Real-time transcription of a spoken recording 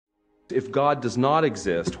If God does not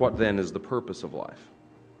exist, what then is the purpose of life?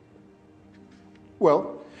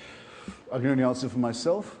 Well, I can only answer for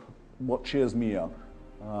myself. What cheers me up?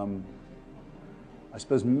 I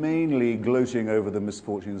suppose mainly gloating over the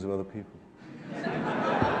misfortunes of other people.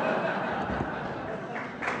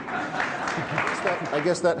 I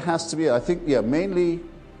guess that has to be it. I think, yeah, mainly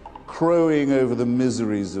crowing over the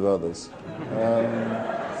miseries of others.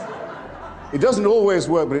 It doesn't always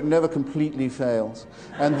work, but it never completely fails.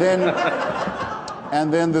 And then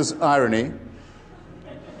there's irony.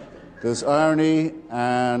 There's irony,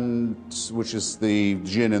 and which is the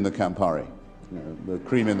gin in the Campari, the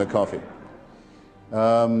cream in the coffee.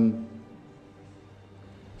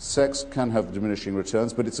 Sex can have diminishing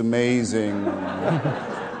returns, but it's amazing.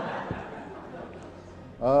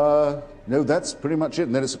 No, that's pretty much it,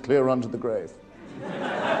 and then it's a clear run to the grave.